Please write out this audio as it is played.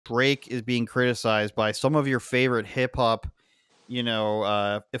Drake is being criticized by some of your favorite hip hop,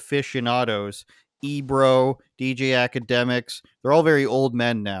 aficionados, Ebro, DJ Academics. They're all very old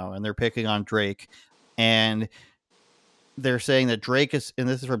men now, and they're picking on Drake. And they're saying that Drake is, and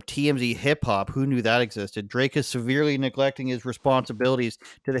this is from TMZ Hip Hop. Who knew that existed? Drake is severely neglecting his responsibilities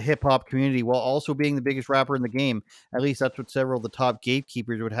to the hip hop community while also being the biggest rapper in the game. At least that's what several of the top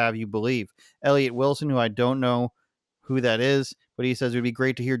gatekeepers would have you believe. Elliot Wilson, who I don't know who that is, but he says it would be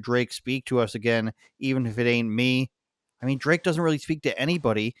great to hear Drake speak to us again, even if it ain't me. I mean, Drake doesn't really speak to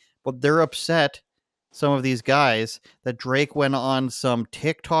anybody, but they're upset, some of these guys, that Drake went on some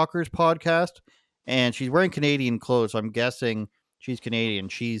TikTokers podcast. And she's wearing Canadian clothes, so I'm guessing she's Canadian.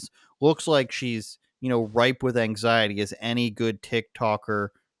 Looks like she's, ripe with anxiety, as any good TikToker,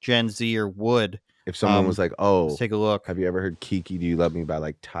 Gen Zer would. If someone was like, "Oh, let's take a look. Have you ever heard Kiki Do You Love Me by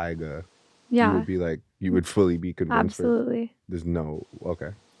like Tyga?" Yeah. You would be like, you would fully be convinced. Absolutely. There's no,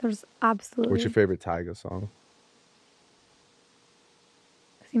 okay. There's absolutely. What's your favorite Tyga song?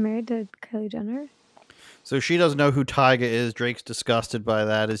 Is he married to Kylie Jenner? So she doesn't know who Tyga is. Drake's disgusted by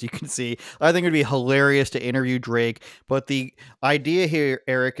that, as you can see. I think it would be hilarious to interview Drake. But the idea here,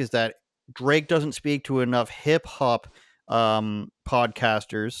 Eric, is that Drake doesn't speak to enough hip-hop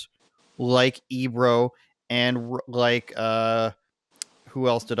podcasters like Ebro and like, who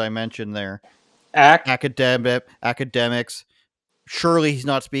else did I mention there? Academics. Surely he's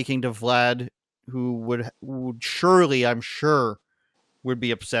not speaking to Vlad, who would surely, I'm sure, would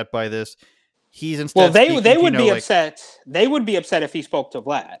be upset by this. He's instead. Well, they would be upset. They would be upset if he spoke to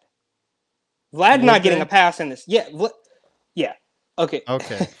Vlad. Vlad not getting a pass in this. Yeah. Yeah. Okay.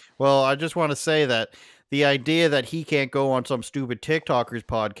 Okay. Well, I just want to say that the idea that he can't go on some stupid TikTokers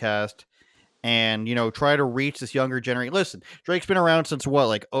podcast and, try to reach this younger generation. Listen, Drake's been around since what,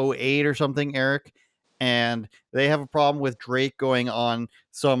 like 2008 or something, Eric? And they have a problem with Drake going on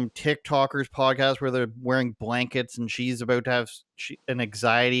some TikTokers podcast where they're wearing blankets and she's about to have an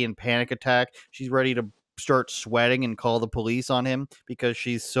anxiety and panic attack. She's ready to start sweating and call the police on him because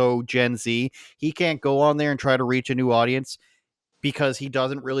she's so Gen Z. He can't go on there and try to reach a new audience because he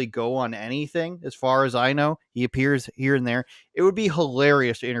doesn't really go on anything. As far as I know, he appears here and there. It would be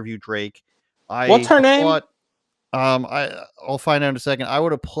hilarious to interview Drake. What's her name? I'll find out in a second. I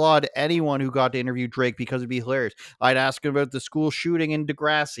would applaud anyone who got to interview Drake because it'd be hilarious. I'd ask him about the school shooting in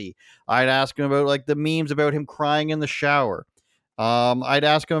Degrassi. I'd ask him about like the memes about him crying in the shower. I'd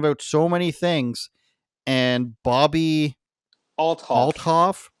ask him about so many things. And Bobby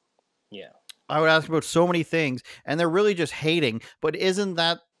Althoff. Yeah. I would ask about so many things, and they're really just hating. But isn't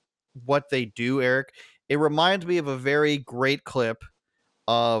that what they do, Eric? It reminds me of a very great clip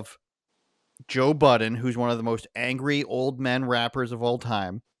of Joe Budden, who's one of the most angry old men rappers of all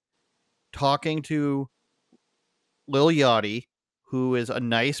time, talking to Lil Yachty, who is a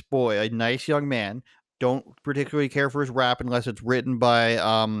nice boy, a nice young man. Don't particularly care for his rap unless it's written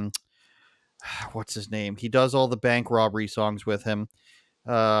by, what's his name? He does all the bank robbery songs with him.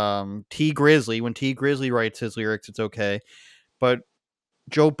 T Grizzly. When T Grizzly writes his lyrics, it's okay. But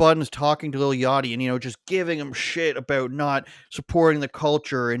Joe Budden's talking to Lil Yachty and, just giving him shit about not supporting the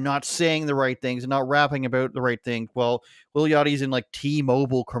culture and not saying the right things and not rapping about the right thing. Well, Lil Yachty's in like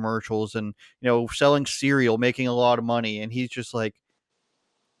T-Mobile commercials and, selling cereal, making a lot of money. And he's just like,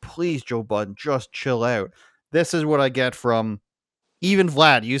 please, Joe Budden, just chill out. This is what I get from even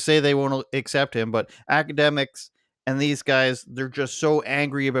Vlad. You say they won't accept him, but academics and these guys, they're just so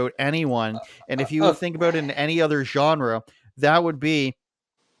angry about anyone. And if you think about it in any other genre, that would be,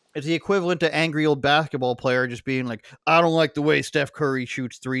 it's the equivalent to angry old basketball player just being like, I don't like the way Steph Curry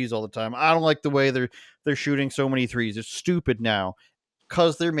shoots threes all the time. I don't like the way they're shooting so many threes. It's stupid now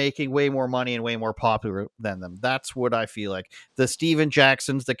because they're making way more money and way more popular than them. That's what I feel like. The Steven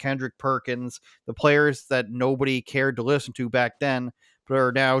Jacksons, the Kendrick Perkins, the players that nobody cared to listen to back then, but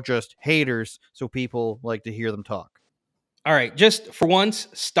are now just haters, so people like to hear them talk. All right, just for once,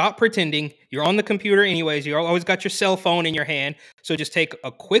 stop pretending. You're on the computer anyways. You always got your cell phone in your hand. So just take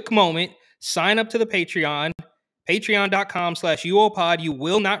a quick moment, sign up to the Patreon, patreon.com/uopod. You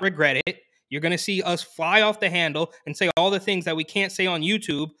will not regret it. You're going to see us fly off the handle and say all the things that we can't say on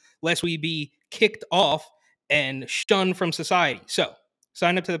YouTube, lest we be kicked off and shunned from society. So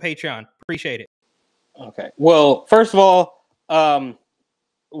sign up to the Patreon. Appreciate it. Okay. Well, first of all,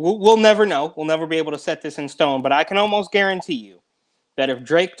 we'll never know. We'll never be able to set this in stone, but I can almost guarantee you that if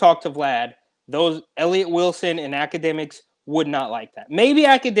Drake talked to Vlad, those Elliot Wilson and academics would not like that. Maybe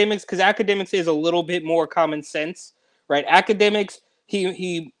academics, because academics is a little bit more common sense, right? Academics,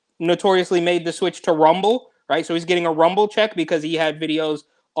 he notoriously made the switch to Rumble, right? So he's getting a Rumble check because he had videos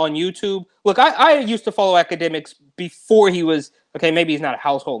on YouTube. Look, I used to follow Academics before he was okay. Maybe he's not a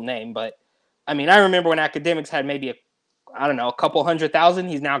household name, but I mean, I remember when Academics had maybe a couple 100,000.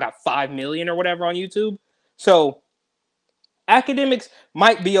 He's now got 5 million or whatever on YouTube. So Academics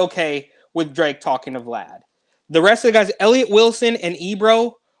might be okay with Drake talking to Vlad. The rest of the guys, Elliot Wilson and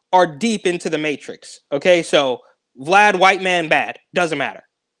Ebro, are deep into the Matrix. Okay, so Vlad, white man, bad. Doesn't matter.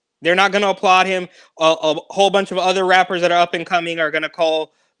 They're not going to applaud him. A whole bunch of other rappers that are up and coming are going to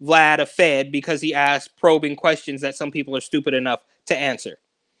call Vlad a fed because he asked probing questions that some people are stupid enough to answer.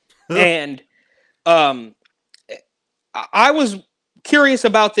 And I was curious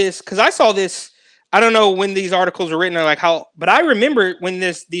about this because I saw this. I don't know when these articles were written or like how, but I remember when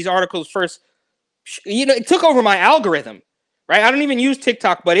these articles first, it took over my algorithm, right? I don't even use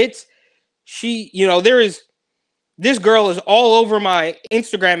TikTok, but this girl is all over my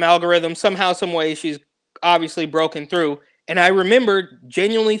Instagram algorithm somehow, some way. She's obviously broken through. And I remember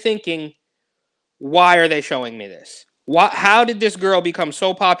genuinely thinking, why are they showing me this? How did this girl become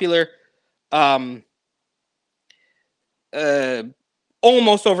so popular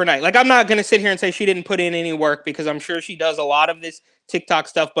almost overnight? Like, I'm not going to sit here and say she didn't put in any work because I'm sure she does a lot of this TikTok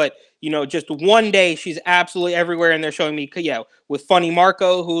stuff. But, just one day she's absolutely everywhere. And they're showing me, with Funny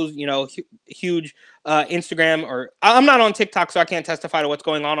Marco, who's, huge Instagram, or I'm not on TikTok, so I can't testify to what's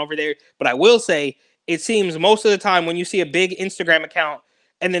going on over there. But I will say it seems most of the time when you see a big Instagram account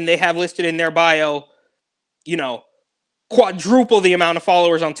and then they have listed in their bio, quadruple the amount of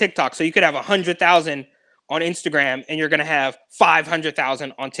followers on TikTok. So you could have 100,000 on Instagram and you're going to have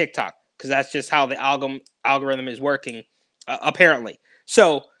 500,000 on TikTok because that's just how the algorithm is working, apparently.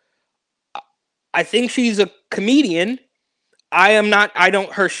 So I think she's a comedian.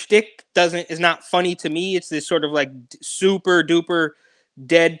 Her shtick is not funny to me. It's this sort of like super duper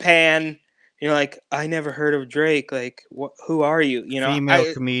deadpan, like, I never heard of Drake. Like, who are you?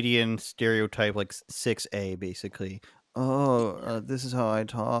 Female comedian stereotype, like 6A, basically. Oh, this is how I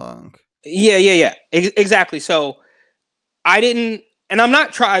talk. Yeah. Exactly. So I didn't, and I'm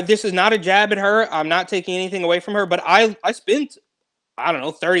not trying, this is not a jab at her. I'm not taking anything away from her, but I spent,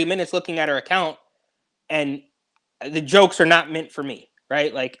 30 minutes looking at her account, and the jokes are not meant for me,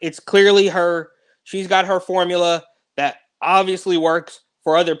 right? Like, it's clearly her. She's got her formula that obviously works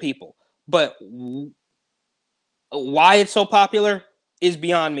for other people, but why it's so popular is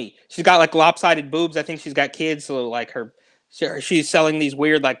beyond me. She's got like lopsided boobs. I think she's got kids, so like she's selling these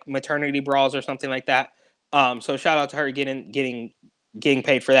weird like maternity bras or something like that. So shout out to her getting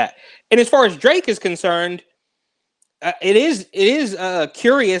paid for that. And as far as Drake is concerned, it is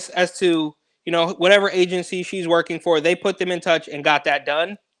curious as to, whatever agency she's working for, they put them in touch and got that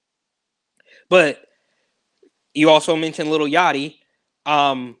done. But you also mentioned Lil Yachty.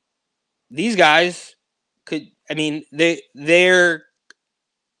 These guys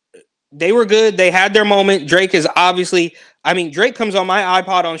they were good. They had their moment. Drake is obviously, Drake comes on my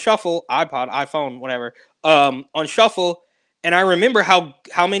iPod on shuffle, iPhone, whatever, on shuffle. And I remember how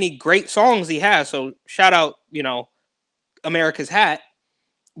many great songs he has. So shout out, America's Hat.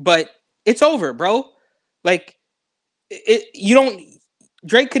 But it's over, bro. Like,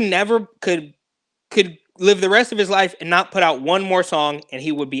 Drake could live the rest of his life and not put out one more song, and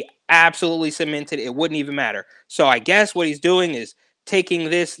he would be absolutely cemented. It wouldn't even matter. So I guess what he's doing is taking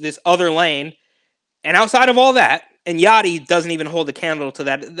this other lane. And outside of all that, and Yachty doesn't even hold a candle to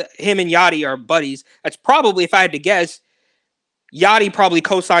that. Him and Yachty are buddies. That's probably, if I had to guess, Yachty probably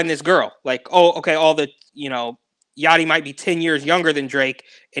co-signed this girl. Like, oh, okay, Yachty might be 10 years younger than Drake,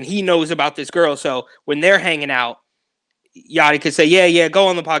 and he knows about this girl. So when they're hanging out, Yachty could say, yeah, go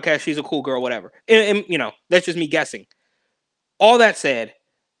on the podcast. She's a cool girl, whatever. And that's just me guessing. All that said,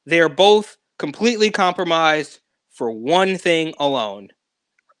 they are both completely compromised for one thing alone.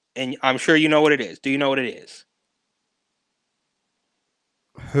 And I'm sure you know what it is. Do you know what it is?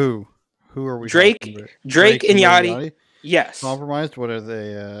 Who are we? Drake and Yachty. Yes. Compromised? What are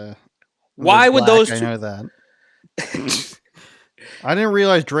they? Why would those two? I know that. I didn't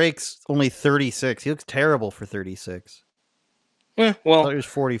realize Drake's only 36. He looks terrible for 36. Well, I thought he was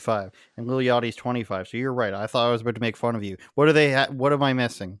 45, and Lil Yachty's 25. So you're right. I thought I was about to make fun of you. What are they? What am I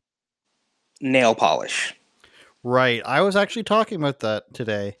missing? Nail polish. Right. I was actually talking about that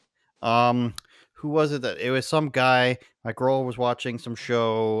today. Who was it that it was? Some guy. My girl was watching some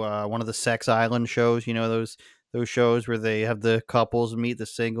show, one of the Sex Island shows. Those shows where they have the couples meet the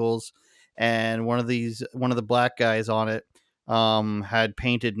singles, and one of the black guys on it had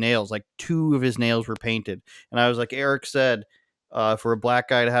painted nails. Like 2 of his nails were painted, and I was like, Eric said, for a black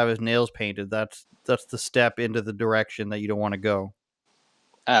guy to have his nails painted, that's the step into the direction that you don't want to go.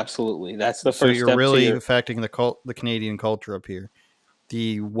 Absolutely, that's the first. So you're step really affecting the Canadian culture up here.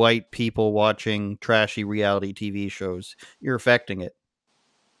 the white people watching trashy reality TV shows. You're affecting it.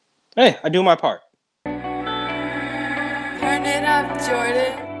 Hey, I do my part. Turn it up,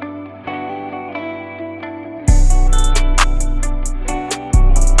 Jordan.